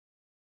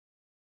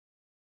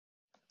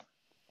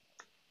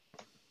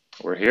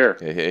We're here.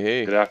 Hey, hey,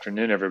 hey. Good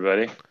afternoon,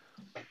 everybody.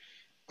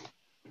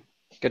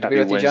 Good to be Happy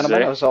with you,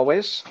 gentlemen, Wednesday. as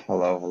always.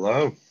 Hello,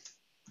 hello.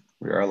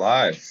 We are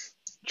live.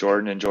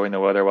 Jordan enjoying the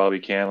weather while we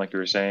can, like you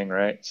were saying,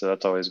 right? So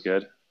that's always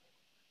good.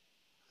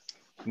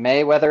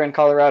 May weather in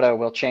Colorado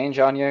will change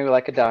on you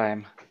like a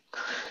dime.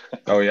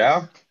 Oh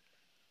yeah?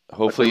 Luckily,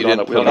 Hopefully we you don't didn't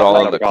have, we put don't it have all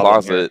that in a the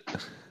problem here. closet.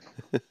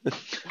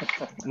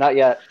 Not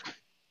yet.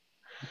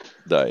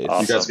 You Nice.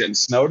 guys Awesome. getting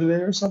snow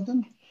today or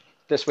something?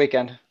 This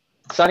weekend.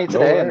 Sunny No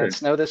today and then way.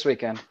 snow this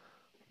weekend.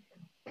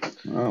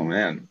 Oh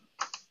man,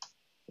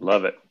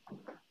 Love it.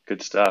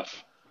 Good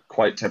stuff.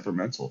 quite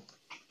temperamental.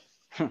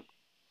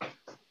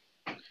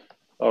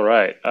 All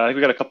right. I think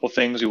we got a couple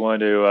things we wanted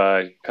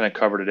to kind of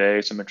cover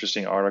today. Some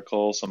interesting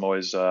articles, some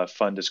always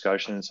fun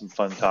discussions, some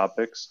fun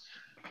topics.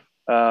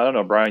 I don't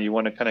know, Brian, you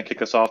want to kind of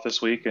kick us off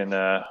this week, and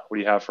what do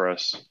you have for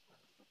us?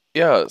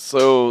 Yeah,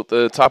 so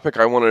the topic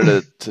I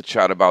wanted to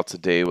chat about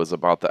today was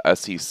about the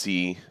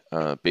SEC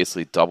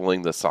basically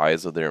doubling the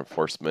size of their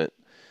enforcement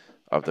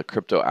of the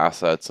crypto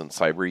assets and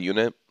cyber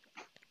unit.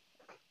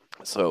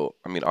 So,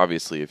 I mean,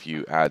 obviously, if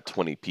you add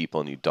 20 people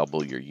and you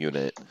double your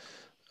unit,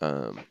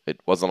 it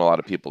wasn't a lot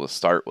of people to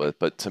start with.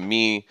 But to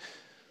me,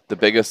 the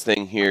biggest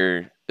thing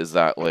here is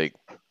that, like,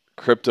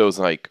 crypto's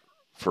like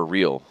for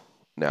real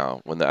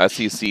now. When the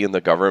SEC and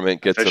the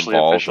government gets Officially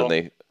involved and official?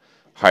 they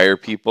hire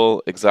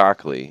people,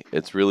 exactly,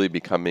 it's really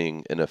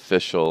becoming an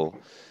official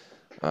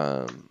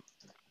um,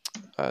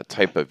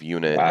 type of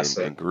unit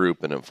Asset. and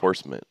group and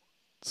enforcement.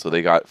 So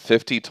they got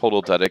 50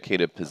 total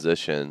dedicated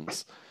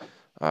positions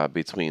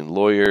between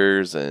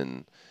lawyers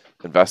and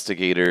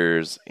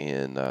investigators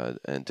and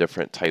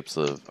different types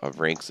of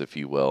ranks, if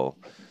you will,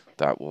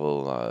 that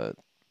will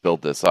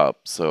build this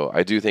up. So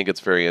I do think it's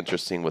very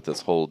interesting with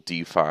this whole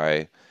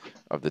DeFi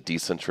of the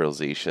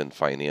decentralization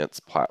finance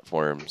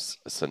platforms,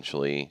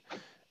 essentially,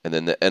 and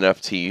then the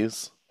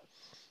NFTs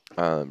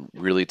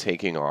really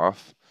taking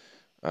off.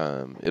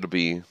 It'll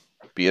be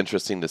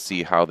interesting to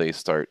see how they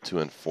start to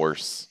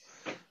enforce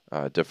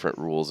different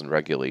rules and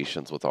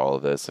regulations with all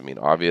of this. I mean,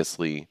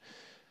 obviously,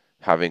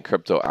 having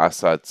crypto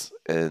assets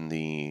in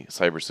the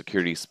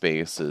cybersecurity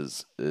space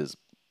is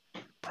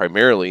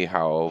primarily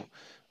how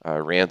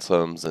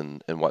ransoms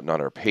and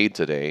whatnot are paid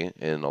today,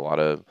 and a lot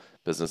of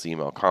business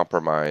email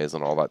compromise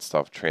and all that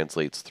stuff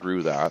translates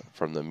through that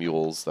from the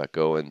mules that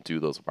go and do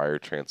those wire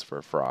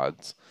transfer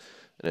frauds,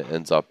 and it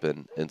ends up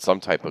in some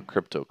type of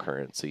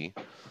cryptocurrency.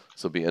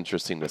 So it'll be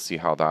interesting to see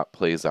how that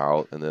plays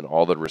out, and then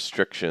all the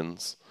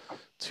restrictions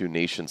to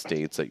nation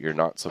states that you're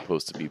not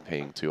supposed to be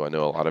paying to. I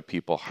know a lot of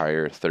people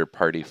hire third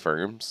party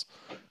firms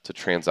to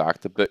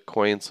transact the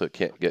Bitcoin, so it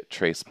can't get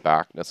traced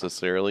back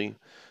necessarily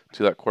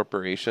to that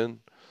corporation.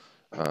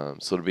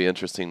 So it'll be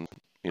interesting,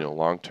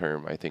 long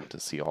term, I think, to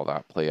see all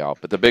that play out.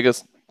 But the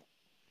biggest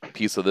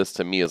piece of this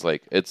to me is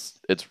like it's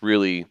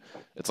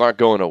not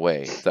going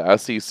away. The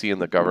SEC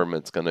and the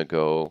government's going to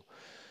go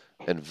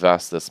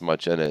invest this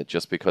much in it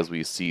just because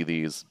we see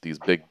these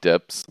big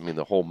dips. I mean,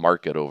 the whole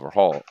market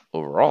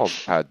overall's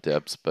had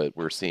dips, but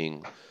we're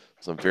seeing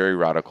some very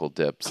radical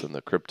dips in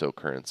the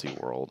cryptocurrency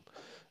world,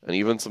 and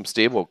even some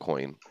stable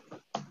coin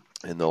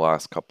in the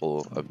last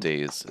couple of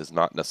days is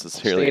not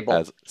necessarily Stable.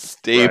 as Right.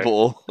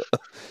 stable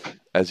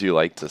as you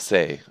like to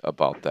say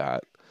about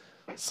that.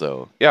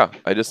 So yeah,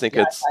 I just think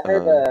Yeah, it's I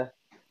heard.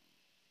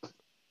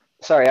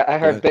 Sorry, I go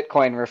heard ahead.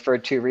 Bitcoin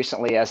referred to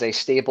recently as a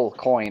stable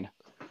coin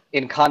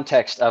in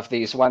context of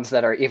these ones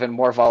that are even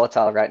more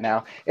volatile right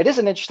now. It is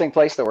an interesting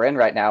place that we're in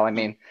right now. I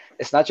mean,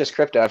 it's not just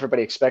crypto.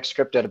 Everybody expects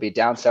crypto to be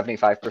down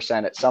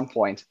 75% at some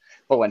point.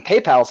 But when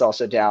PayPal's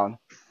also down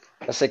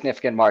a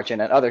significant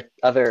margin and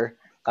other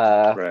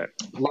uh, Right.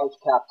 large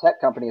cap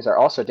tech companies are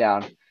also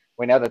down,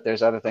 we know that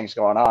there's other things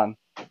going on.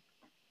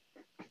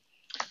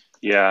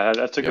 Yeah,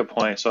 that's a Yep. good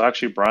point. So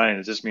actually, Brian,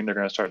 does this mean they're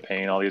going to start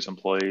paying all these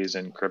employees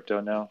in crypto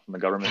now from the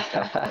government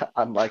standpoint?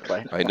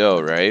 Unlikely. I know,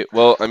 right?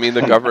 Well, I mean,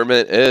 the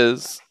government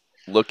is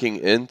looking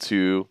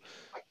into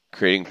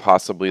creating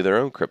possibly their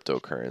own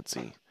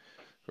cryptocurrency,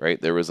 right?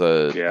 There was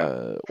Yeah.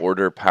 a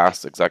order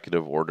passed,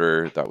 executive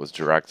order that was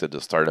directed to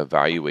start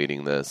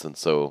evaluating this, and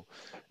so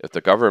if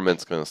the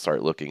government's going to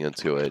start looking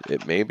into it,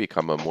 it may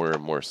become a more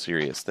and more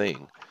serious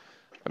thing.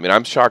 I mean,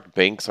 I'm shocked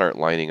banks aren't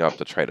lining up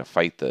to try to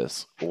fight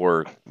this,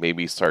 or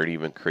maybe start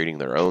even creating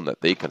their own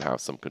that they can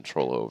have some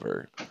control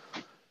over.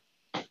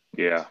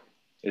 Yeah.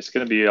 It's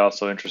going to be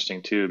also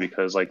interesting too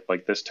because like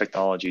this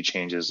technology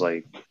changes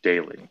like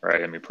daily,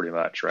 right? I mean, pretty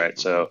much, right?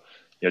 So,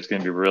 it's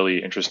going to be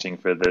really interesting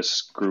for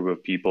this group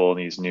of people and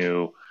these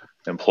new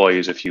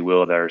employees, if you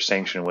will, that are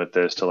sanctioned with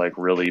this to like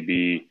really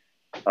be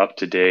up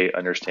to date,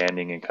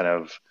 understanding and kind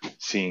of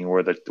seeing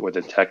where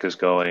the tech is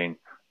going.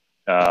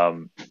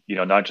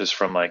 Not just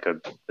from like a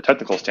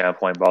technical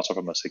standpoint, but also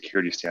from a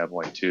security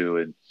standpoint too.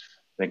 And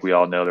I think we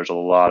all know there's a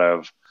lot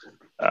of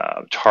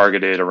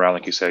targeted around,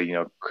 like you said,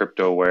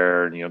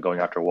 cryptoware and, going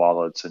after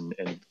wallets and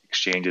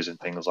exchanges and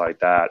things like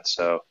that.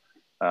 So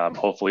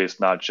hopefully it's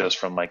not just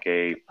from like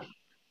a,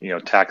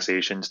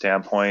 taxation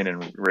standpoint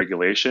and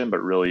regulation,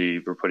 but really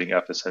we're putting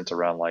emphasis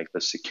around like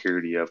the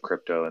security of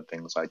crypto and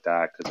things like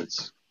that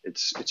because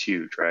it's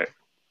huge, right?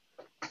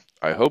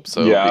 I hope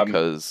so, Yeah,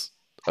 because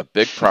a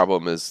big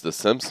problem is the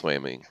SIM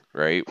swamming,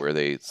 right? Where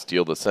they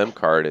steal the SIM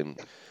card, and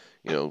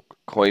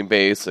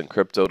Coinbase and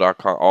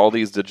Crypto.com, all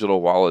these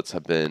digital wallets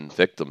have been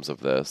victims of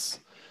this,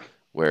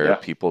 where Yeah.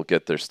 people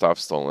get their stuff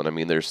stolen. I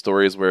mean, there's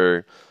stories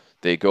where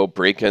they go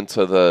break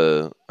into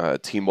the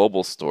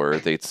T-Mobile store,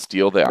 they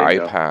steal the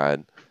Bingo.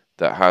 iPad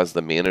that has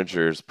the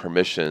manager's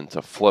permission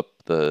to flip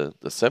the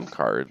SIM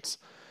cards,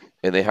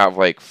 and they have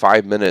like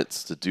 5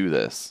 minutes to do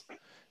this.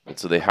 And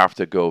so they have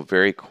to go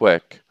very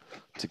quick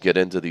to get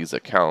into these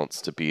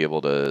accounts to be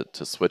able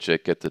to switch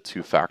it, get the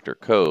two-factor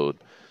code.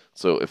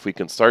 So if we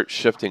can start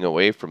shifting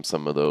away from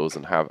some of those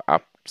and have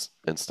apps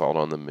installed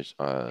on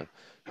the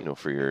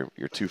for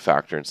your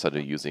two-factor instead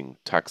of using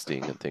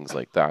texting and things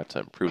like that to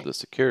improve the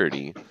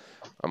security,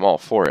 I'm all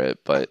for it.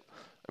 But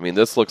I mean,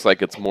 this looks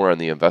like it's more on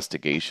the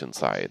investigation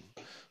side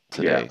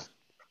today.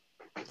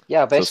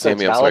 Yeah, basically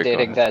Sammy, it's I'm sorry, go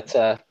validating ahead.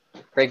 that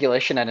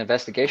regulation and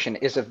investigation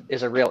is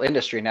a real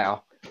industry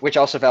now, which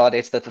also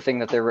validates that the thing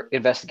that they're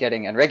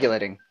investigating and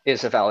regulating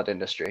is a valid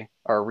industry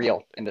or a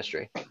real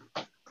industry.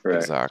 Right.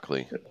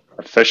 Exactly.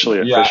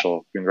 Officially Yeah.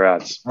 official.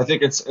 Congrats. I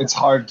think it's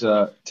hard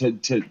to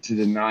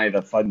deny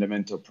the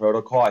fundamental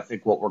protocol. I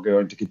think what we're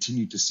going to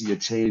continue to see a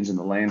change in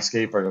the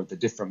landscape are the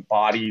different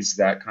bodies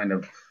that kind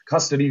of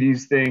custody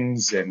these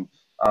things, and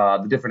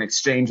the different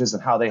exchanges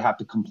and how they have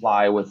to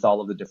comply with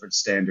all of the different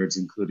standards,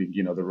 including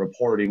the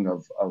reporting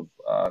of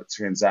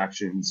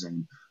transactions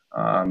and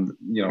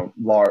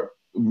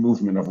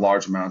movement of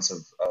large amounts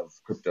of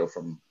crypto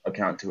from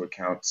account to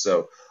account.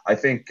 So I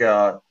think.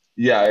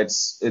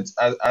 It's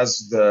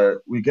as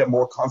we get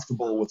more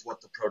comfortable with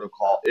what the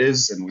protocol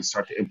is and we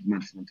start to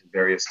implement it into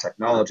various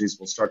technologies,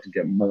 we'll start to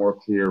get more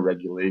clear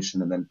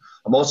regulation. And then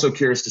I'm also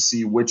curious to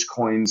see which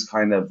coins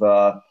kind of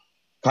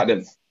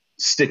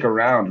stick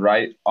around,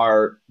 right?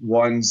 Are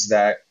ones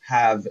that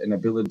have an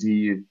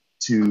ability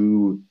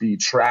to be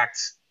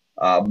tracked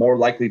more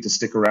likely to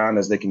stick around,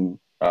 as they can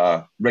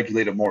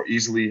regulate it more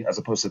easily, as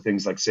opposed to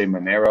things like, say,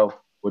 Monero,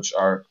 which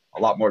are a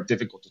lot more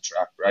difficult to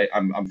track, right?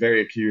 I'm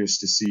very curious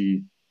to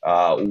see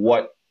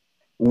what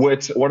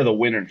are the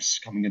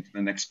winners coming into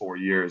the next 4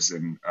 years,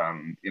 and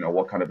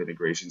what kind of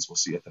integrations we'll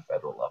see at the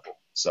federal level.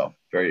 So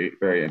very,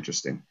 very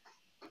interesting.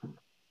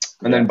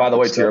 And then, by the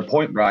way, to your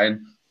point,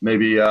 Ryan,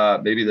 maybe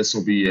this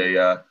will be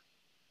a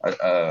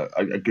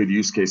good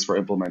use case for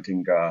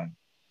implementing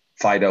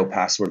FIDO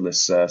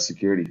passwordless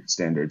security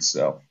standards.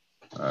 So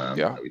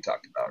that we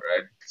talked about,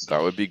 right? So,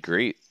 that would be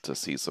great to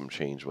see some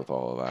change with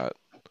all of that.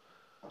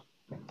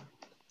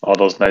 All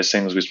those nice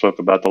things we spoke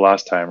about the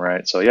last time,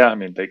 right? So yeah, I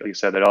mean, like you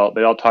said, it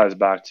all ties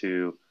back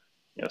to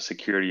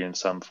security in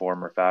some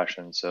form or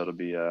fashion. So it'll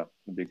be a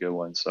good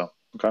one. So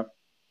okay.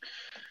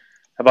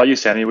 How about you,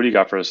 Sammy? What do you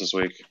got for us this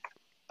week?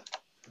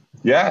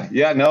 I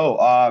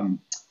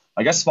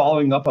guess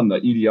following up on the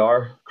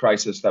EDR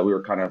crisis that we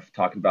were kind of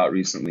talking about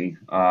recently,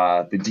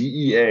 the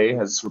DEA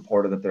has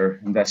reported that they're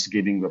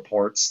investigating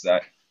reports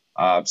that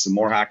some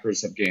more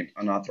hackers have gained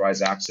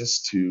unauthorized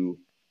access to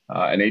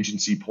an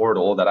agency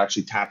portal that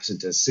actually taps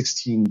into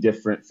 16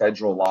 different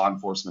federal law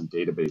enforcement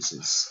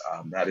databases.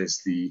 That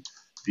is the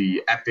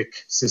EPIC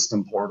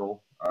system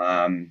portal,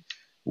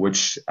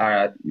 which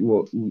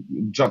we'll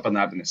jump on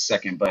that in a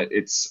second. But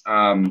it's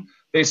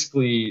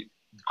basically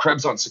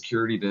Krebs on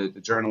Security,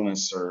 the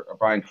journalist, or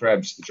Brian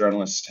Krebs, the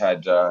journalist,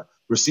 had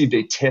received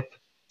a tip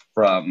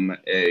from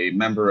a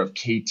member of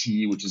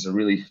KT, which is a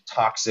really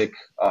toxic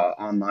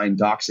online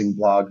doxing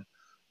blog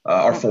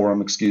or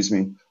forum, excuse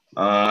me.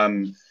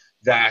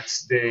 That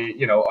they,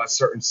 a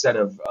certain set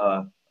of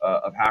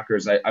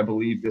hackers, I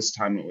believe this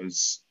time it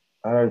was,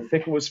 I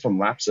think it was from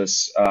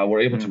Lapsus,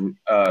 were able to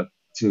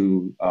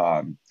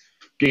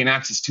gain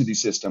access to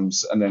these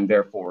systems and then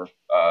therefore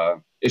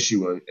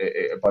issue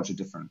a bunch of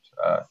different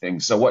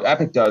things. So what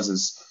EPIC does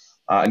is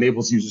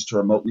enables users to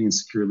remotely and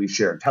securely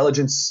share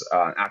intelligence,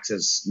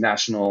 access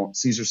national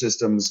Caesar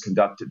systems,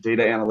 conduct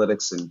data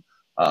analytics, and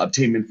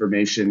obtain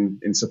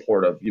information in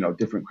support of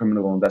different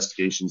criminal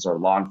investigations or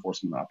law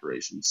enforcement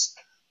operations.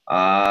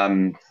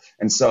 And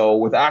so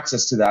with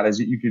access to that, as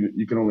you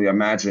can only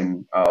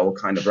imagine what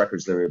kind of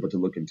records they're able to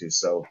look into.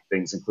 So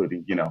things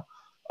including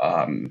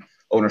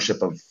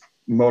ownership of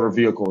motor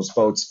vehicles,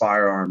 boats,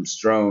 firearms,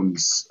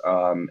 drones,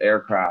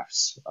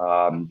 aircrafts,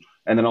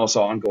 and then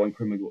also ongoing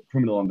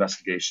criminal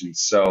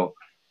investigations. So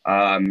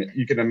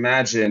you can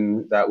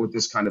imagine that with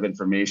this kind of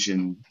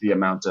information, the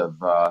amount of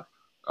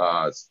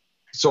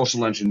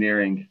social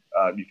engineering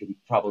you can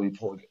probably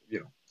pull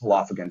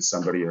off against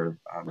somebody, or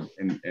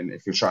and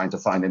if you're trying to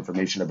find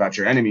information about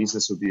your enemies,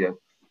 this would be a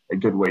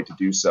good way to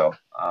do so.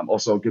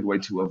 Also a good way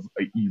to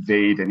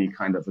evade any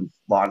kind of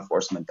law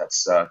enforcement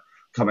that's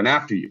coming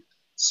after you.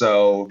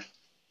 So,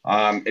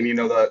 and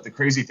the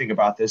crazy thing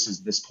about this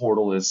is this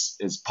portal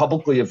is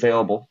publicly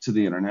available to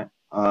the internet.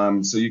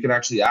 So you can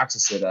actually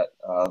access it at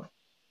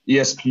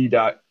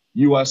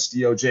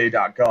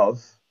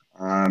esp.usdoj.gov.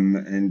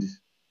 And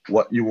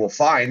what you will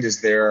find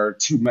is there are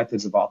two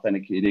methods of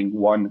authenticating.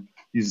 One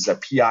uses a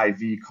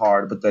PIV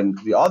card, but then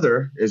the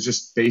other is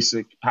just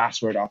basic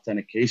password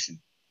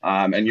authentication.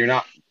 And you're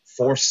not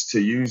forced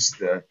to use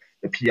the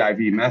the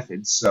PIV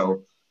method.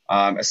 So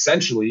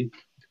essentially,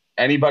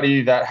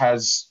 anybody that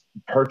has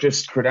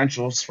purchased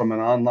credentials from an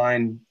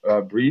online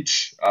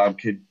breach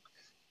could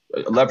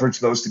leverage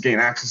those to gain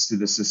access to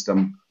the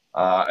system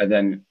and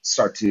then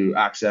start to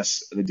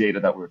access the data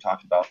that we were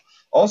talking about.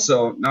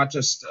 Also, not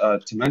just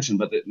to mention,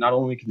 but that not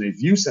only can they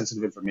view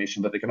sensitive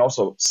information, but they can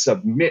also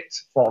submit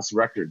false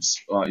records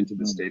into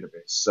this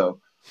database. So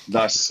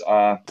thus,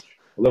 a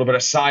little bit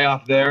of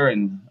psyop there,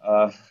 and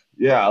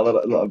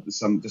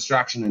some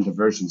distraction and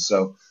diversion.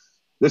 So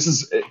this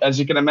is, as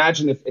you can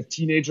imagine, if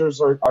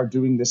teenagers are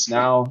doing this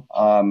now,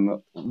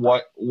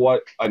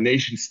 what a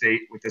nation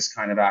state with this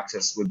kind of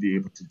access would be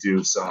able to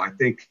do. So I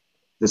think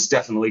this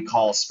definitely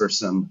calls for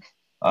some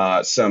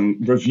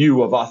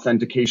review of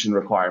authentication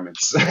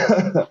requirements.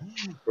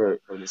 for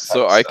this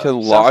So I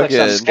can Sounds log like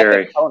some in.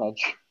 Scary. epic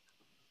ownage.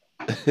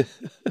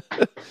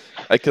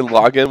 I can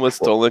log in with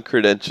stolen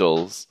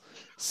credentials,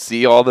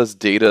 see all this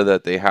data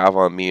that they have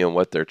on me and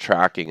what they're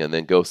tracking, and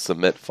then go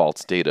submit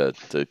false data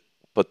to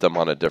put them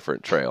on a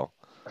different trail.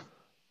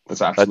 That's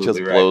That absolutely just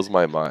right. blows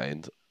my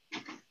mind.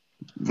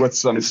 With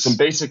some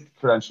basic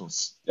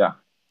credentials. Yeah.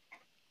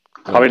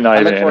 Probably I not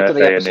even look forward to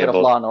the MFA episode of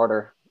enabled. Law and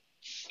Order.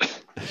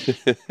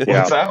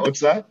 Yeah. What's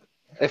that?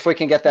 If we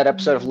can get that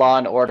episode of Law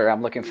and Order,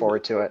 I'm looking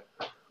forward to it.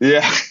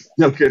 Yeah.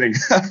 No kidding.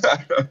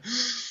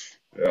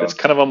 Yeah. It's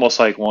kind of almost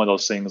like one of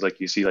those things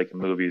like you see like in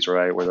movies,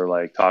 right, where they're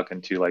like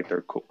talking to like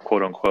their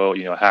quote unquote,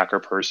 hacker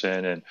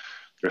person, and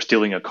they're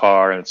stealing a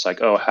car, and it's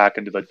like, oh, hack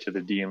into the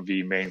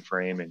DMV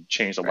mainframe and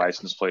change the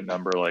license plate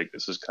number. Like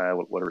this is kind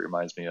of what it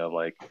reminds me of.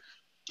 Like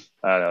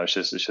I don't know, it's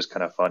just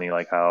kind of funny,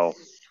 like how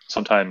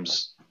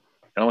sometimes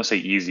I don't want to say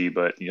easy,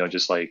 but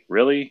just like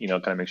really,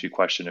 kind of makes you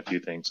question a few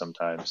things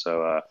sometimes.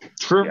 So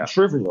yeah.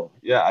 Trivial.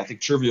 Yeah, I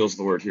think trivial is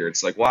the word here.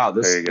 It's like, wow,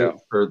 There you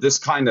go. for this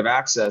kind of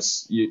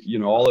access,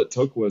 all it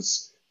took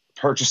was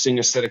purchasing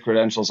a set of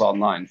credentials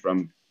online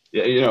from,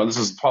 this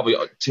is probably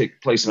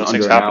take place in Those under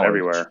things an happen hour.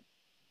 everywhere.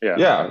 Yeah.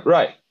 Yeah,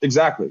 right.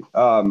 Exactly.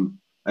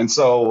 And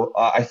so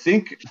I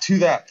think to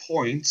that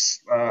point,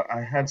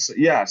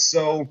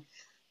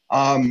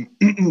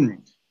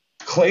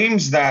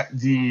 claims that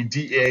the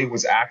DA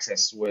was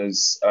accessed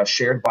was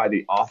shared by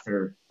the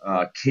author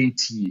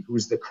KT, who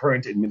is the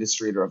current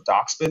administrator of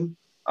Doxbin,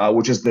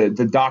 which is the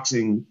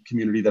doxing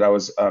community that I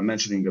was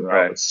mentioning about.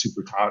 Right. It's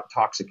super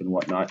toxic and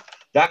whatnot.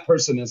 That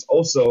person is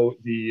also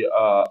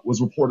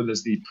was reported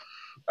as the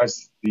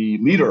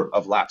leader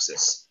of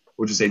Lapsus,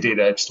 which is a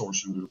data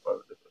extortion group.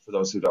 For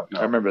those who don't know,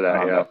 I remember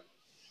that. Yeah.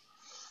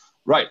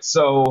 Right.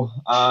 So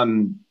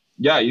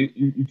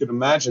you can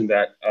imagine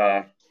that.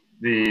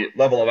 The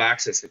level of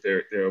access that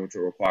they're able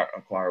to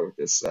acquire with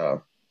this.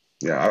 I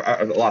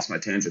lost my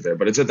tangent there,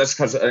 but that's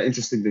kind of an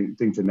interesting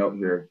thing to note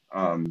here.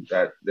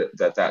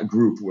 That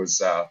group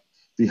was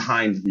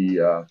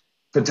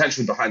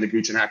potentially behind the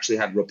breach and actually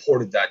had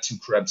reported that to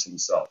Krebs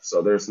himself.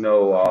 So there's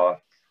no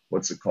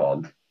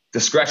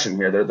discretion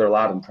here. They're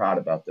loud and proud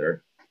about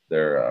their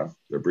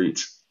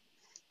breach.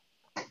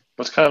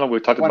 What's kind of what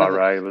we talked about,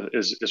 right?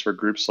 Is for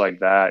groups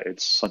like that,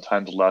 it's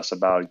sometimes less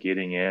about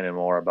getting in and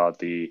more about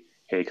the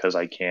hey, because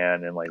I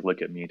can, and like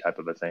look at me type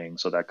of a thing.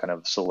 So that kind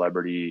of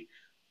celebrity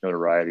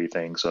notoriety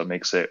thing. So it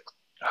makes it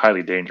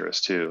highly dangerous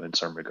too in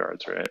some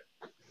regards, right?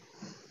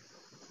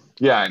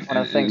 Yeah. One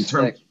of the things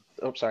sorry.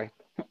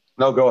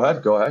 No, go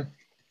ahead.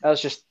 I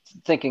was just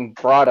thinking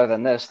broader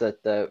than this,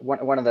 that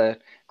one of the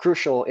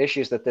crucial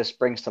issues that this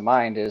brings to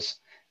mind is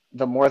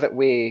the more that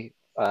we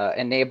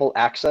enable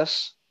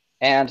access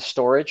and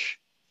storage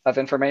of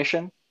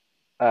information,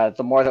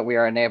 the more that we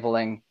are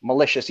enabling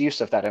malicious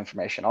use of that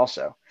information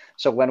also.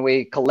 So when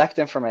we collect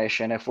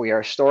information, if we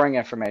are storing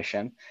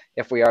information,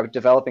 if we are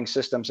developing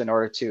systems in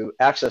order to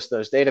access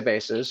those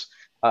databases,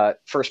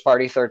 first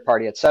party, third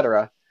party, et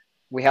cetera,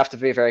 we have to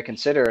be very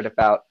considerate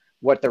about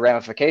what the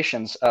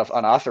ramifications of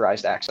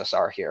unauthorized access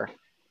are here.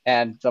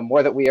 And the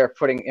more that we are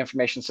putting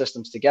information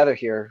systems together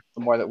here,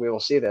 the more that we will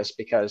see this,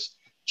 because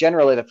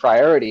generally the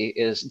priority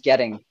is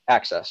getting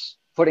access,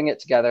 putting it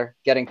together,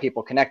 getting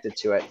people connected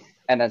to it,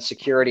 and then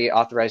security,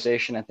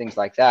 authorization, and things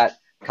like that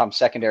come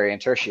secondary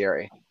and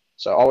tertiary.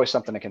 So always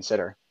something to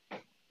consider.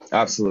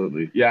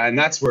 Absolutely. Yeah. And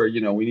that's where,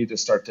 we need to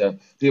start to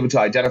be able to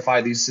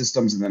identify these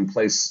systems and then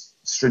place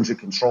stringent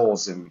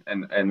controls and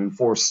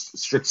enforce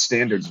strict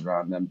standards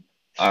around them.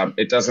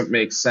 It doesn't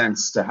make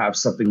sense to have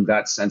something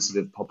that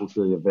sensitive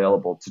publicly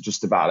available to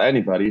just about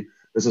anybody.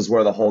 This is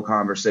where the whole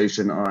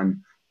conversation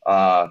on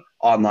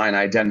online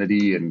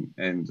identity and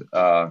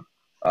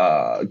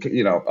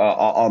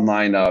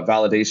online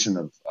validation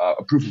of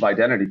a proof of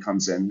identity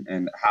comes in,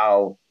 and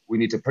how we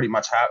need to pretty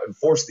much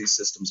enforce these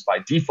systems by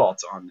default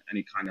on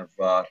any kind of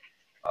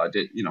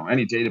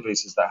any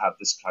databases that have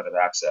this kind of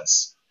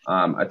access.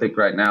 I think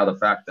right now the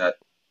fact that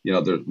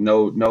there's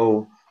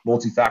no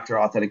multi-factor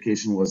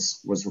authentication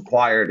was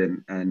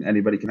required and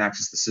anybody can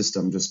access the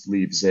system just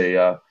leaves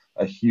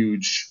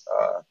huge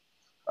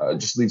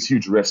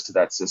risk to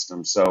that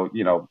system. So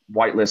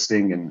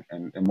whitelisting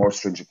and more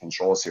stringent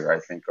controls here, I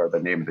think, are the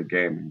name of the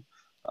game.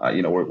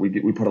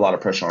 We put a lot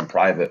of pressure on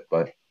private,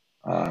 but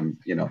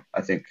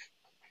I think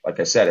like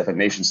I said, if a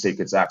nation state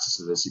gets access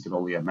to this, you can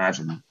only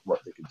imagine what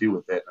they could do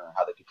with it and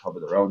how they could cover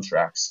their own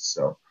tracks.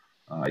 So,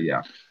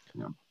 yeah.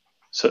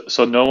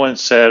 So no one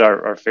said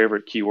our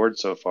favorite keyword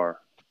so far,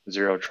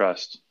 zero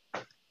trust.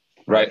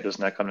 Right.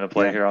 Doesn't that come into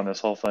play here on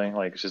this whole thing?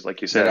 Like, it's just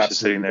like you said, It it's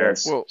just sitting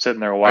absolutely there, does. sitting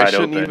there wide I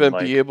shouldn't open. even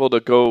like, be able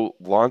to go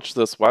launch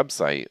this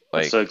website.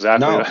 Like, so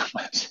exactly. No.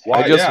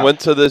 I just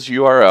went to this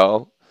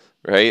URL,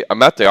 right?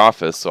 I'm at the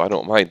office, so I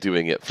don't mind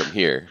doing it from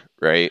here,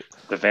 right?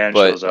 The van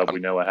But, shows up.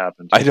 We know what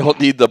happened. I don't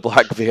need the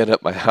black van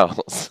at my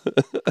house.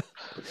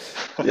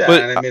 Yeah,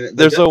 But and I mean,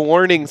 there's a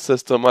warning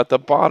system at the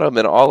bottom,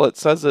 and all it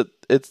says it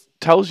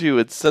tells you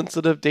it's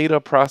sensitive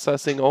data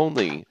processing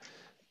only,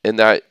 and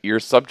that you're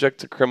subject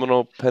to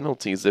criminal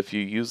penalties if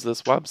you use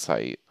this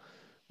website.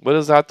 What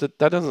is that? That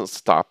doesn't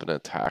stop an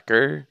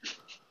attacker.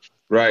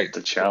 right. It's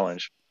a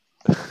challenge.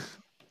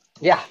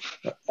 Yeah,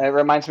 it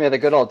reminds me of the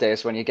good old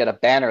days when you get a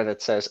banner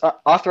that says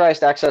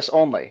authorized access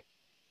only.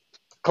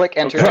 Click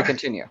enter to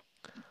continue.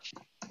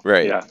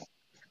 Right. Yeah.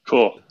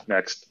 Cool.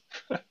 Next.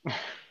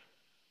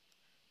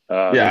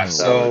 Yeah,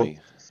 so Reality.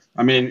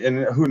 I mean,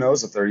 and who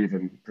knows if they're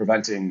even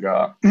preventing,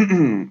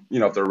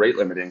 if they're rate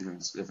limiting,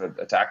 if an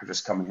attacker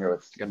just come in here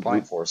with Good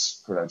point. brute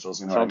force credentials.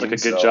 You know Sounds what I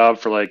like mean? a good job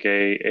for like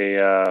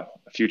a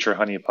future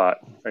honeypot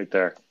right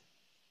there.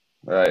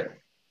 Right.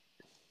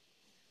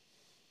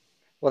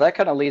 Well, that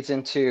kind of leads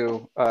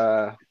into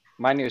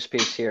my news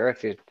piece here,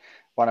 if you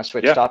want to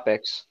switch Yeah.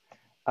 topics.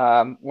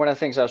 One of the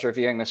things I was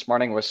reviewing this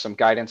morning was some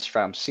guidance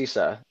from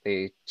CISA,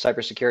 the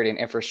Cybersecurity and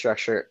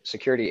Infrastructure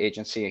Security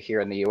Agency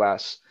here in the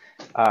US,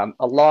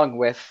 along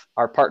with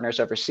our partners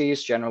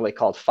overseas, generally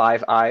called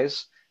Five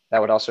Eyes. That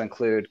would also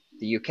include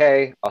the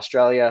UK,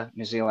 Australia,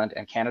 New Zealand,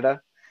 and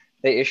Canada.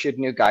 They issued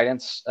new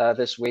guidance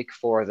this week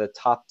for the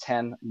top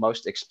 10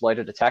 most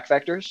exploited attack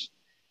vectors.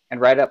 And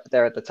right up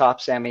there at the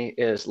top, Sammy,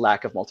 is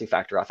lack of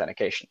multi-factor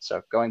authentication.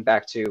 So going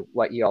back to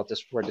what you all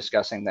just were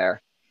discussing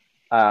there,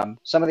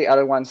 some of the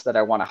other ones that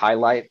I want to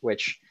highlight,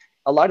 which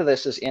a lot of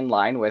this is in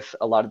line with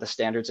a lot of the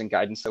standards and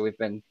guidance that we've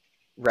been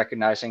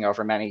recognizing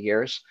over many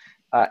years,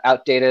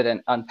 outdated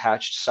and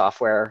unpatched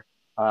software,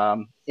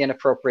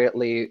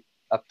 inappropriately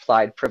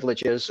applied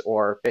privileges,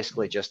 or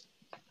basically just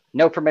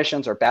no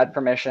permissions or bad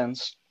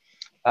permissions,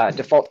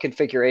 default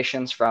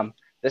configurations from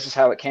this is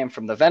how it came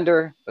from the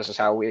vendor, this is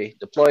how we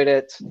deployed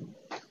it,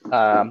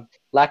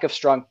 lack of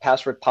strong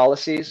password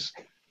policies.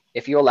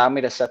 If you allow me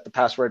to set the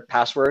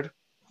password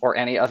or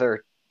any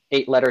other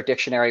 8-letter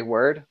dictionary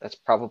word, that's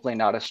probably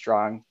not a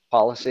strong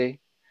policy.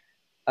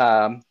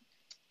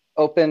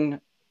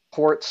 Open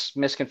ports,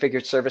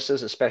 misconfigured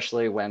services,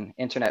 especially when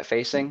internet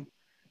facing,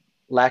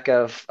 lack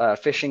of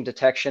phishing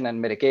detection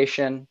and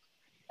mitigation,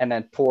 and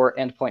then poor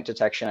endpoint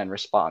detection and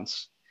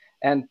response.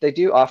 And they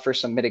do offer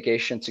some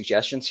mitigation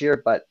suggestions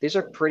here, but these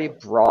are pretty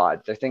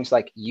broad. They're things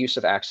like use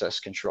of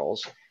access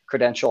controls,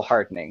 credential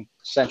hardening,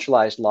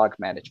 centralized log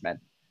management,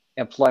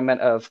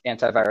 employment of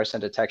antivirus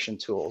and detection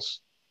tools,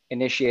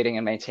 initiating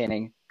and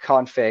maintaining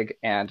config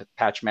and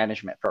patch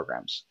management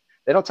programs.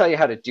 They don't tell you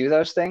how to do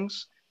those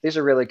things. These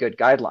are really good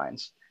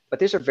guidelines, but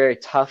these are very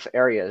tough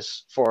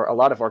areas for a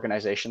lot of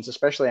organizations,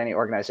 especially any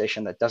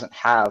organization that doesn't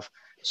have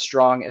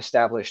strong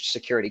established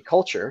security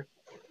culture,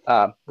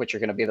 which are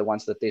going to be the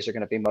ones that these are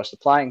going to be most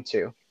applying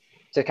to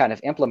kind of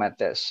implement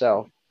this.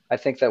 So I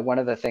think that one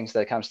of the things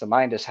that comes to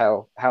mind is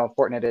how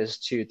important it is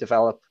to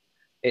develop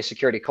a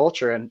security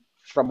culture. And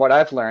from what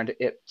I've learned,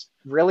 it's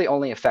really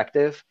only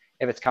effective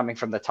if it's coming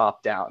from the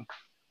top down.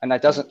 And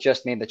that doesn't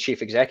just mean the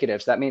chief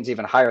executives, that means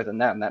even higher than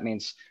them. That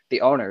means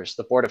the owners,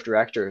 the board of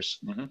directors.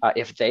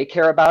 If they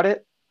care about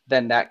it,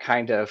 then that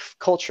kind of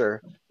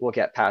culture will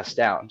get passed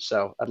down.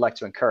 So I'd like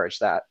to encourage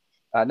that.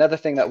 Another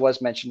thing that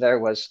was mentioned there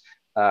was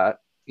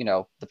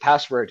the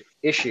password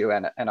issue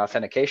and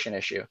authentication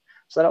issue.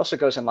 So that also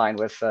goes in line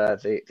with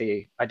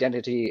the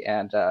identity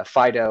and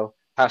FIDO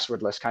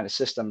passwordless kind of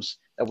systems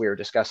that we were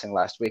discussing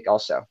last week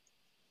also.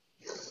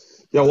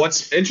 Yeah,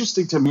 what's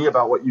interesting to me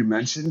about what you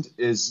mentioned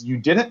is you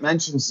didn't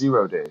mention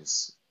 0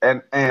 days.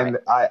 And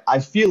right. I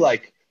feel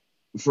like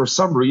for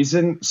some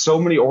reason, so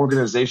many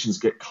organizations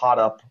get caught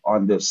up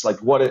on this, like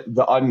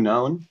the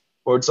unknown,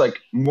 where it's like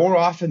more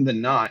often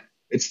than not,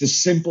 it's the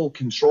simple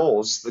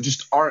controls that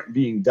just aren't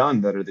being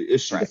done that are the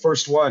issue. Right. The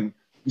first one,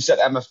 you said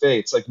MFA.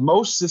 It's like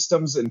most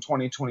systems in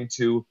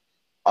 2022,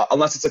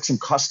 unless it's like some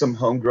custom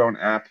homegrown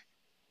app,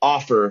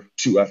 offer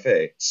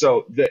 2FA.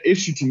 So the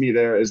issue to me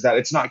there is that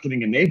it's not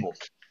getting enabled,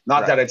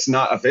 not right. that it's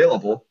not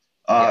available.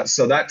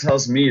 So that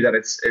tells me that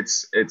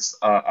it's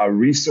a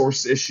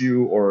resource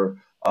issue or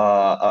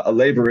a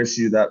labor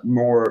issue that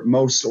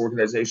most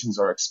organizations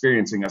are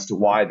experiencing as to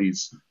why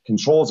these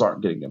controls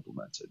aren't getting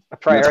implemented. A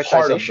prioritization. That's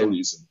part of the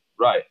reason.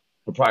 Right.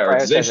 The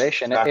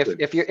prioritization.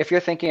 Exactly. If you're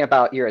thinking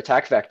about your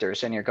attack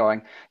vectors and you're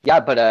going, yeah,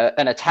 but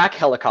an attack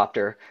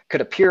helicopter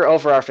could appear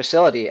over our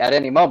facility at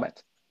any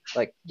moment.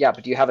 Like, yeah,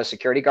 but do you have a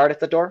security guard at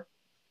the door?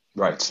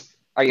 Right.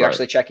 Are you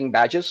actually checking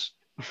badges?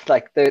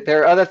 Like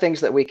there are other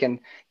things that we can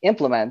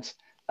implement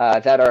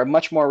that are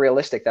much more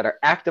realistic, that are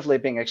actively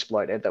being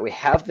exploited, that we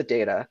have the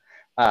data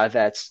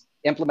that's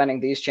implementing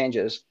these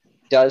changes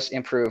does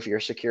improve your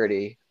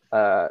security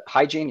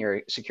hygiene,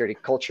 your security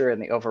culture,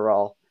 and the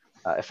overall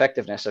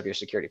effectiveness of your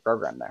security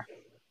program there.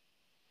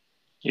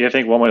 Yeah, I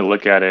think one way to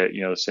look at it,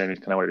 Sammy,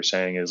 kind of what you're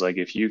saying is like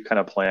if you kind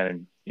of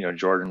plan,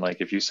 Jordan,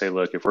 like if you say,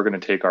 look, if we're going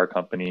to take our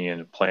company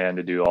and plan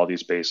to do all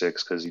these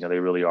basics, because they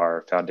really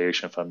are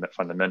foundation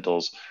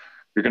fundamentals,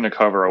 you're going to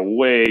cover a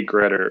way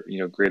greater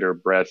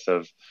breadth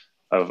of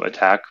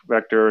attack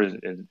vector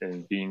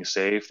and being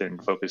safe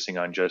and focusing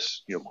on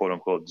just quote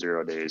unquote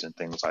 0 days and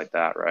things like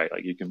that, right?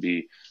 Like you can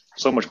be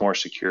so much more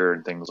secure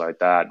and things like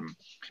that. And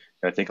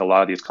I think a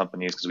lot of these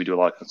companies, because we do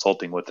a lot of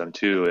consulting with them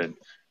too, and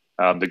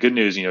the good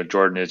news,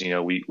 Jordan, is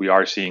we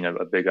are seeing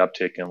a big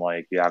uptick in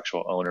like the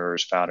actual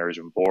owners, founders,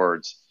 and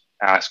boards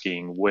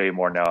asking way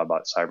more now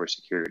about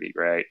cybersecurity,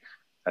 right?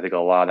 I think a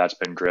lot of that's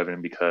been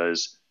driven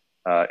because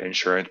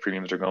insurance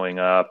premiums are going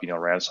up,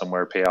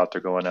 ransomware payouts are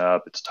going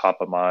up. It's top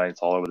of mind.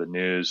 It's all over the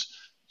news.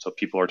 So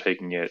people are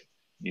taking it,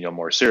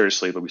 more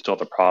seriously, but we still have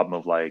the problem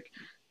of like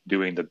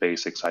doing the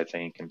basics, I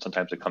think. And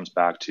sometimes it comes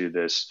back to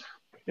this,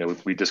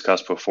 we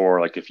discussed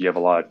before, like if you have a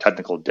lot of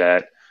technical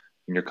debt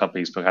and your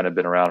company's kind of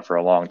been around for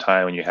a long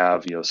time and you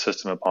have,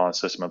 system upon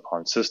system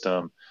upon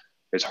system,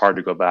 it's hard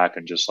to go back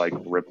and just like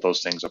rip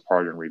those things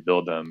apart and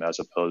rebuild them, as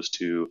opposed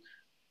to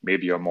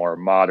maybe a more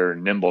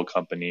modern, nimble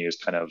company is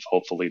kind of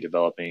hopefully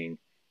developing,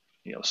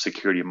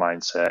 security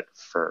mindset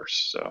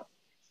first. So,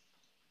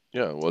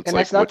 yeah, well, it's And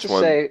like that's not which to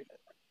one? say,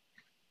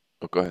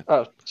 Oh, go ahead.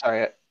 oh,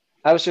 sorry.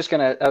 I was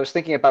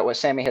thinking about what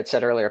Sammy had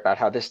said earlier about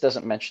how this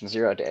doesn't mention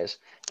 0 days.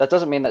 That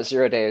doesn't mean that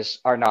 0 days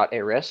are not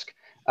a risk.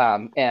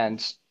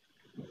 And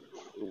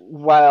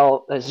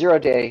while a 0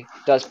 day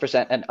does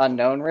present an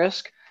unknown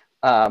risk,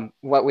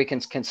 what we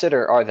can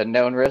consider are the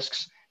known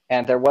risks.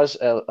 And there was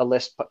a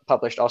list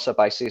published also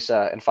by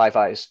CISA and Five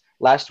Eyes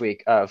last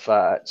week of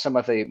some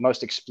of the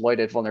most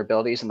exploited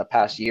vulnerabilities in the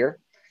past year.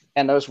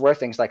 And those were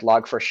things like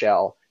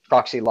Log4Shell,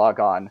 proxy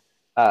logon,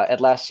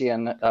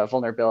 Atlassian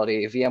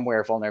vulnerability,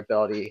 VMware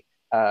vulnerability,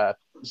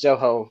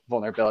 Zoho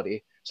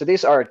vulnerability. So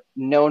these are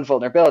known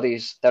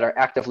vulnerabilities that are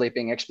actively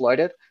being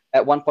exploited.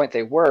 At one point,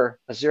 they were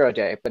a 0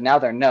 day, but now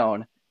they're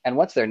known. And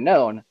once they're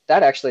known,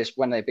 that actually is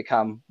when they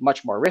become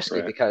much more risky,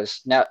 right.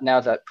 because now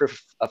that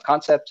proof of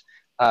concept,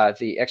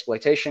 the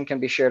exploitation can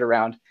be shared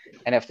around.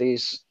 And if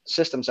these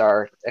systems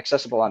are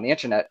accessible on the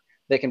internet,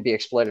 they can be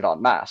exploited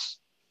en masse.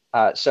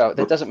 So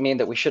that doesn't mean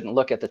that we shouldn't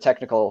look at the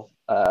technical.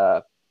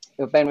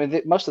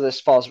 Most of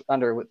this falls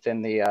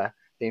within the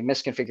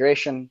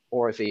misconfiguration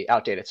or the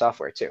outdated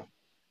software too.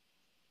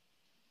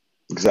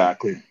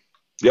 Exactly.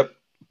 Yep.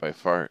 By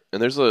far.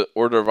 And there's an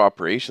order of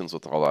operations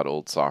with all that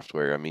old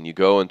software. I mean, you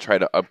go and try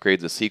to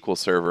upgrade the SQL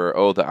server.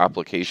 Oh, the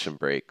application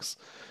breaks.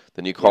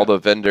 Then you call the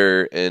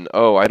vendor and,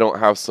 oh, I don't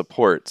have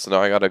support. So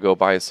now I got to go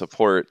buy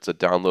support to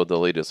download the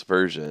latest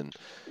version.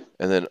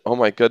 And then, oh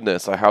my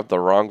goodness, I have the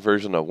wrong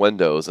version of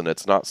Windows and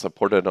it's not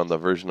supported on the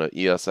version of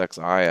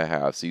ESXi I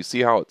have. So you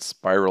see how it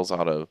spirals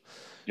out of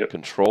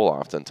control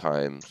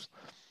oftentimes.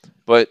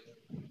 But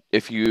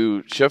if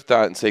you shift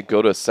that and say,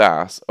 go to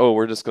SaaS, oh,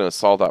 we're just going to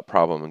solve that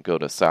problem and go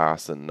to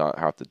SaaS and not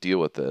have to deal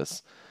with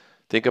this.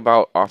 Think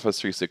about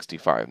Office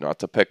 365, not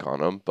to pick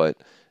on them, but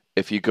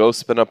if you go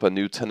spin up a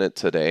new tenant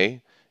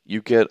today,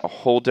 you get a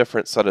whole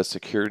different set of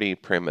security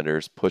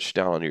parameters pushed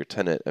down on your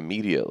tenant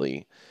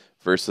immediately,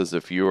 versus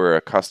if you were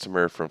a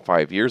customer from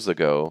 5 years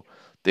ago,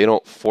 they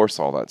don't force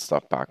all that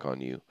stuff back on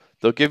you.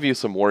 They'll give you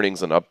some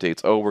warnings and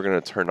updates. Oh, we're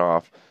going to turn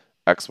off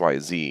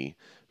XYZ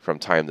from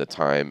time to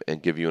time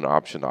and give you an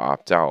option to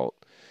opt out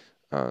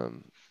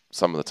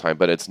some of the time,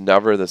 but it's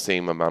never the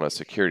same amount of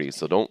security.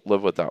 So don't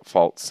live with that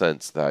false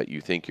sense that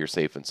you think you're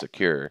safe and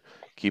secure.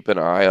 Keep an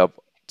eye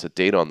up to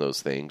date on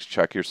those things.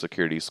 Check your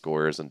security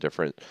scores and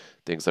different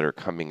things that are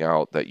coming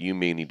out that you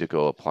may need to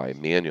go apply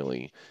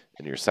manually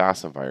in your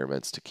SaaS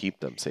environments to keep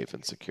them safe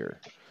and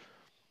secure.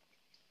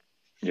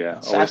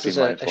 Yeah, SaaS is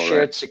a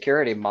shared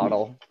security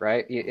model,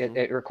 right?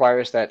 It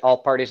requires that all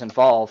parties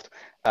involved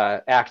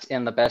act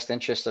in the best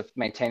interest of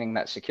maintaining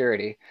that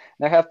security.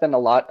 There have been a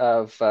lot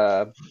of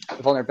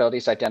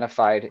vulnerabilities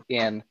identified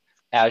in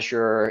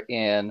Azure,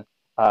 in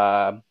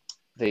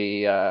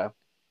the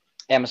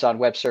Amazon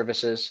Web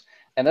Services,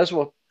 and those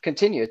will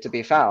continue to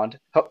be found.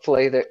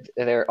 Hopefully,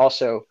 they're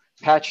also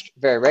patched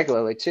very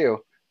regularly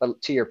too.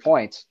 But to your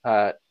point,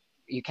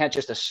 you can't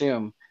just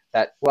assume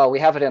that, well, we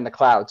have it in the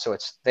cloud, so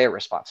it's their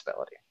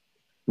responsibility.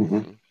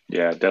 Mm-hmm.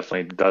 Yeah, it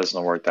definitely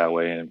doesn't work that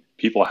way. And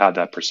people have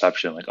that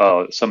perception like,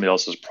 oh, it's somebody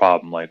else's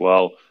problem. Like,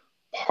 well,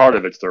 part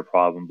of it's their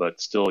problem,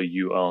 but still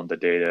you own the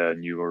data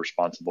and you are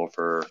responsible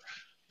for,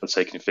 let's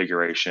say,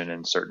 configuration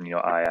and certain,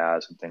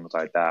 IaaS and things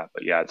like that.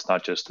 But yeah, it's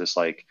not just this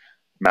like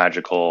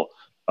magical,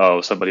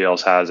 oh, somebody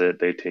else has it,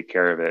 they take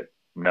care of it.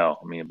 No,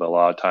 I mean, but a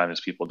lot of times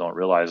people don't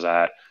realize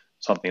that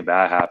something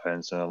bad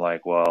happens and they're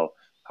like, well,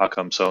 how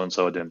come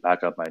so-and-so didn't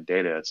back up my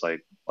data? It's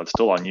like, well, it's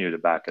still on you to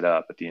back it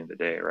up at the end of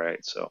the day,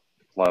 right? So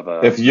a lot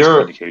of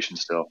indication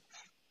still.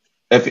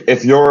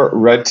 If you're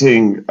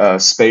renting a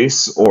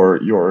space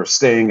or you're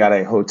staying at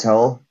a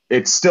hotel,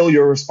 it's still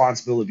your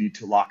responsibility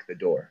to lock the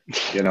door.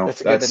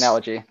 That's a good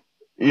analogy.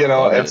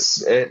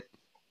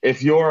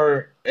 If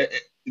you're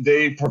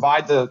they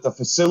provide the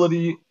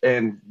facility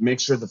and make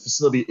sure the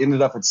facility in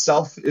and of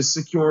itself is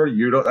secure.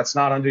 That's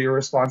not under your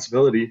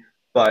responsibility,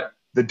 but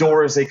the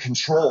door is a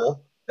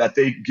control that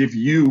they give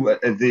you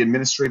the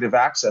administrative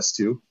access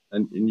to,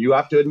 and you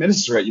have to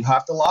administer it. You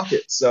have to lock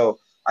it. So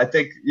I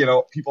think,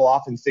 people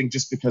often think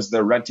just because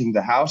they're renting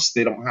the house,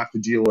 they don't have to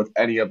deal with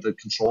any of the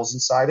controls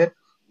inside it.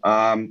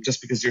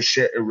 Just because you're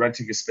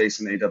renting a space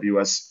in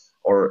AWS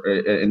or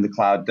in the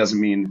cloud doesn't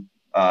mean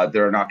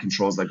there are not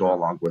controls that go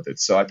along with it.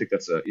 So I think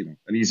that's an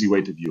easy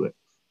way to view it.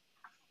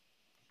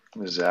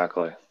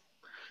 Exactly.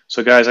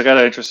 So guys, I got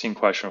an interesting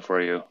question for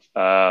you.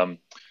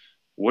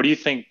 What do you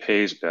think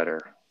pays better,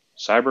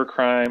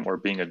 cybercrime or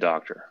being a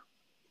doctor?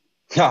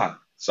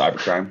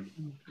 Cybercrime.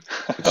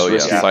 Oh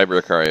yeah,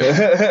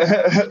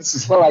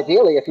 cybercrime. Well,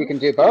 ideally, if you can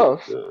do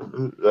both.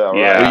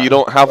 Well, you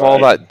don't have all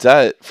that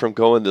debt from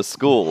going to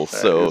school,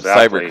 so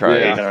exactly.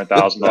 cybercrime.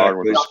 $800,000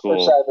 worth of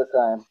school.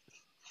 Cybercrime.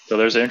 So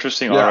there's an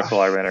interesting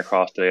article I ran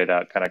across today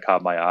that kind of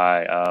caught my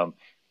eye.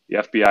 The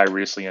FBI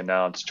recently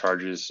announced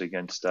charges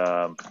against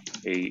a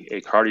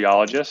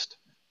cardiologist.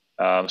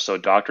 So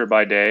doctor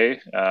by day,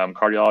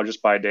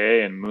 cardiologist by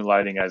day, and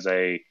moonlighting as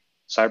a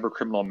cyber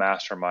criminal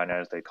mastermind,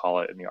 as they call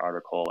it in the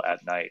article, at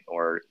night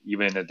or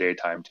even in the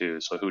daytime too.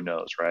 So who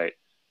knows, right?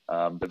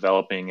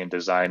 Developing and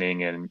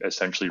designing and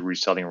essentially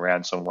reselling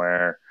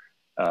ransomware,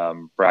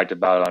 bragged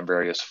about it on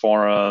various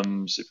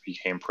forums. It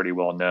became pretty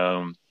well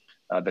known.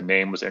 The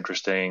name was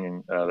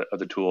interesting of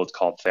the tool. It's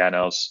called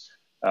Thanos,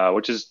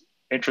 which is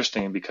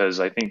interesting because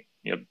I think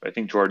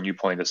Jordan, you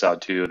pointed this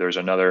out too. There's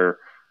another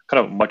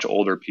kind of much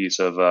older piece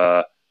of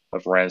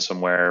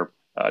ransomware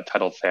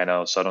titled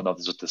Thanos. So I don't know if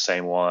this is the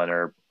same one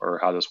or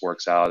how this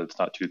works out. It's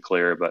not too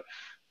clear, but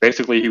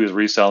basically he was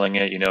reselling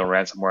it,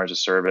 ransomware as a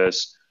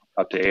service,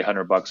 up to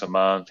 $800 a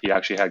month. He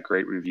actually had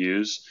great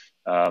reviews,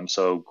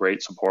 so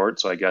great support.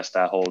 So I guess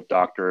that whole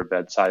doctor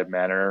bedside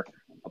manner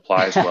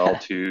applies well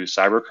to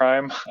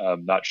cybercrime.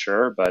 I'm not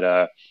sure,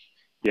 but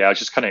it's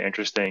just kind of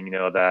interesting,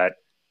 that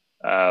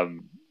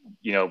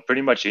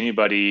pretty much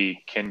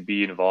anybody can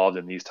be involved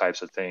in these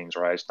types of things,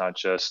 right? It's not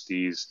just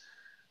these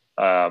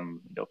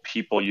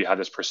people you have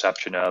this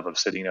perception of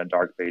sitting in a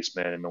dark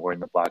basement and wearing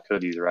the black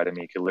hoodies, right? I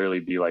mean, it could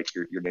literally be like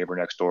your neighbor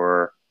next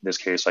door, in this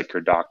case, like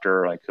your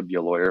doctor, like could be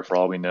a lawyer for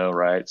all we know,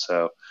 right?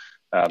 So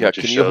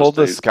can you hold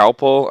the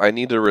scalpel? I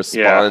need to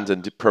respond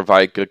and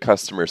provide good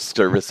customer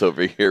service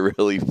over here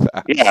really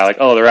fast. Yeah, like,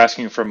 they're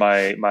asking for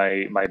my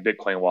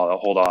Bitcoin wallet.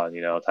 Hold on,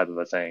 type of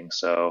a thing.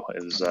 So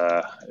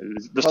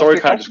the story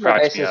kind of just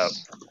cracks me up.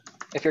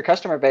 If your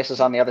customer base is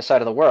on the other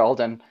side of the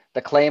world, and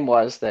the claim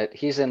was that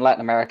he's in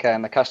Latin America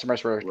and the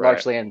customers were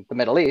largely in the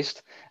Middle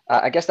East,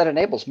 I guess that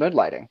enables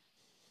moonlighting.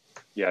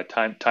 Yeah,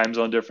 time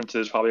zone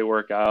differences probably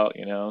work out,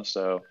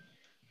 so.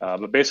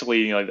 But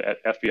basically, the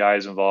FBI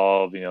is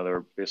involved.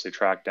 They're basically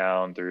tracked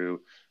down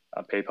through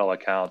PayPal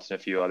accounts and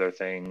a few other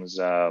things.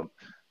 But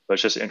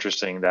it's just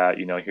interesting that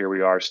here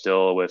we are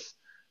still with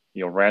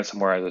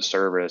ransomware as a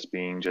service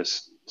being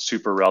just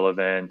super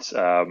relevant,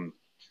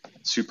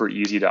 super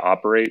easy to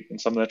operate in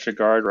some of that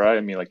regard, right?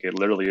 I mean, like it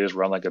literally is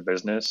run like a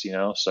business,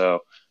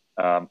 So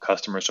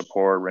customer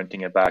support,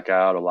 renting it back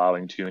out,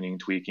 allowing tuning,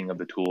 tweaking of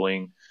the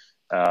tooling.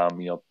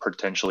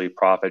 Potentially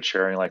profit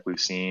sharing like we've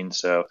seen.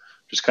 So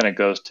just kind of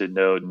goes to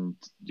note and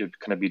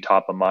kind of be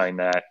top of mind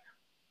that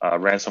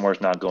ransomware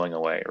is not going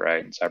away,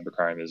 right? And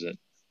cybercrime isn't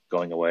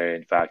going away.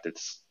 In fact,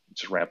 it's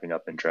just ramping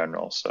up in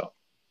general. So,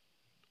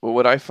 well,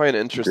 what I find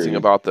interesting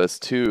about this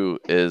too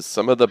is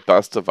some of the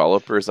best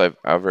developers I've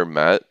ever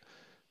met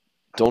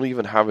don't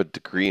even have a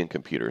degree in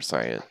computer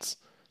science.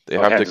 They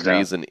have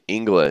degrees in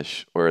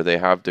English, or they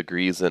have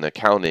degrees in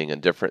accounting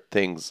and different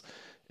things.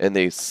 And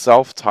they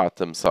self-taught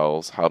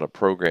themselves how to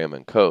program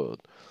and code.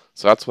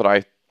 So that's what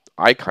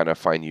I kind of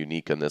find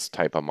unique in this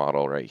type of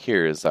model right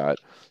here, is that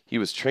he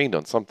was trained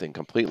on something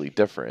completely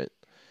different,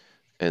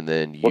 and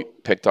then you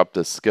picked up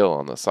this skill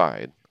on the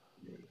side.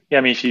 Yeah,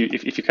 I mean,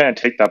 if you kind of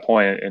take that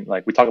point, and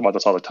like we talk about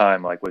this all the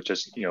time, like with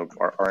just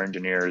our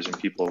engineers and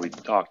people we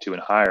talk to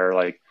and hire,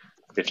 like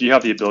if you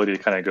have the ability to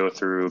kind of go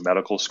through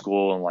medical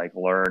school and like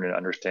learn and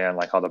understand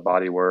like how the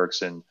body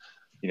works and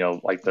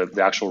like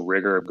the actual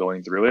rigor of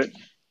going through it,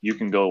 you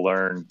can go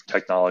learn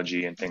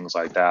technology and things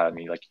like that. I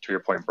mean, like to your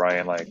point,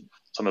 Brian, like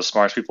some of the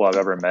smartest people I've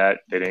ever met,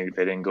 they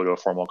didn't go to a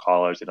formal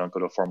college, they don't go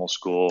to a formal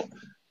school,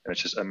 and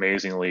it's just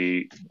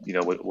amazingly,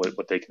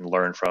 what they can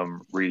learn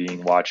from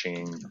reading,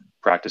 watching,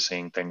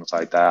 practicing, things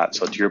like that.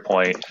 So to your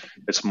point,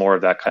 it's more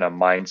of that kind of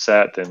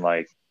mindset than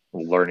like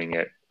learning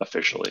it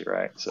officially,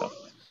 right? So,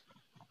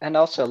 and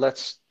also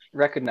let's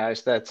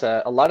recognize that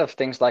a lot of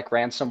things like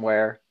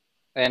ransomware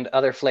and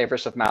other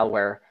flavors of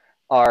malware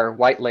are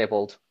white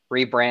labeled,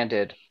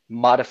 rebranded,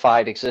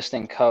 modified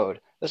existing code.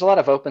 There's a lot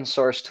of open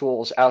source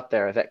tools out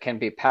there that can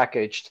be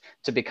packaged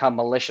to become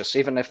malicious,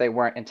 even if they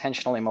weren't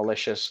intentionally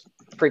malicious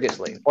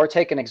previously, or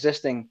take an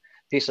existing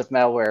piece of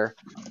malware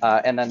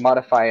and then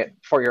modify it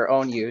for your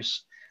own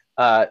use.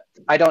 I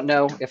don't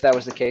know if that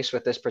was the case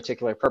with this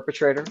particular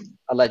perpetrator,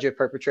 alleged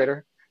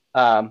perpetrator.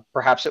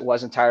 Perhaps it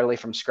was entirely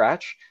from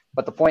scratch,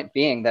 But the point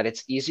being that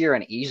it's easier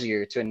and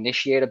easier to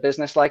initiate a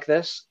business like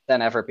this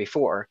than ever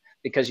before,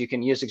 because you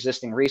can use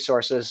existing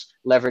resources,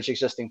 leverage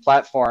existing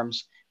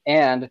platforms,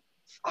 and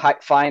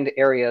find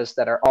areas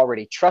that are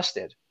already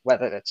trusted,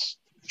 whether it's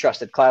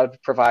trusted cloud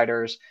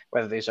providers,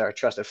 whether these are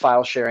trusted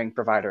file sharing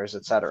providers,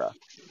 etc.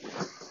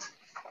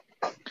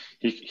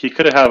 He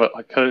could have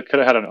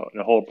had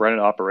a whole branded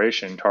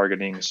operation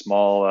targeting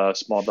small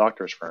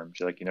doctors firms.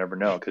 Like, you never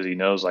know, because he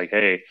knows, like,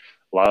 hey,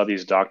 a lot of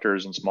these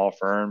doctors and small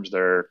firms,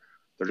 they're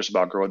just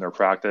about growing their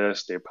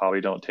practice. They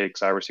probably don't take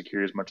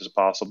cybersecurity as much as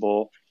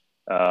possible.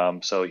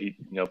 So he,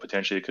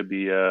 potentially it could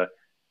be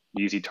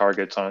easy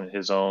targets on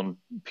his own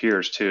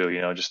peers too.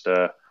 Just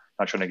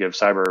not trying to give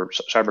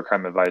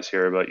cybercrime advice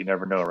here, but you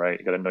never know, right?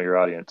 You got to know your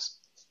audience.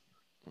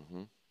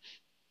 Mm-hmm.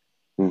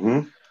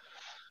 Mm-hmm.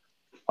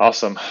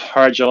 Awesome.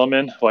 All right,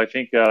 gentlemen. Well, I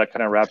think that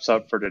kind of wraps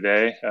up for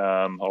today.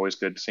 Always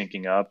good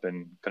syncing up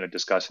and kind of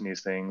discussing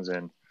these things.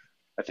 And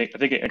I think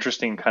an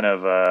interesting kind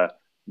of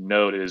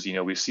note is,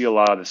 we see a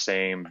lot of the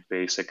same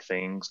basic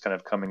things kind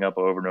of coming up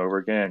over and over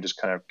again, and just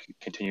kind of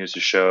continues to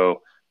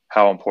show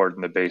how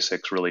important the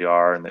basics really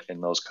are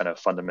in those kind of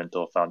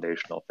fundamental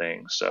foundational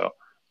things. So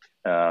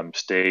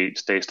stay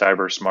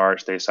cyber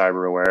smart, stay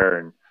cyber aware,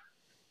 and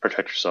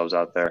protect yourselves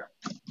out there.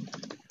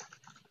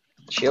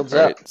 Shields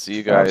All up. right, see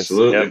you guys.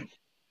 Absolutely. Yep.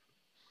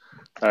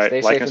 All right,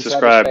 Stay like safe and in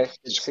subscribe. cyberspace.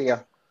 Good to see you.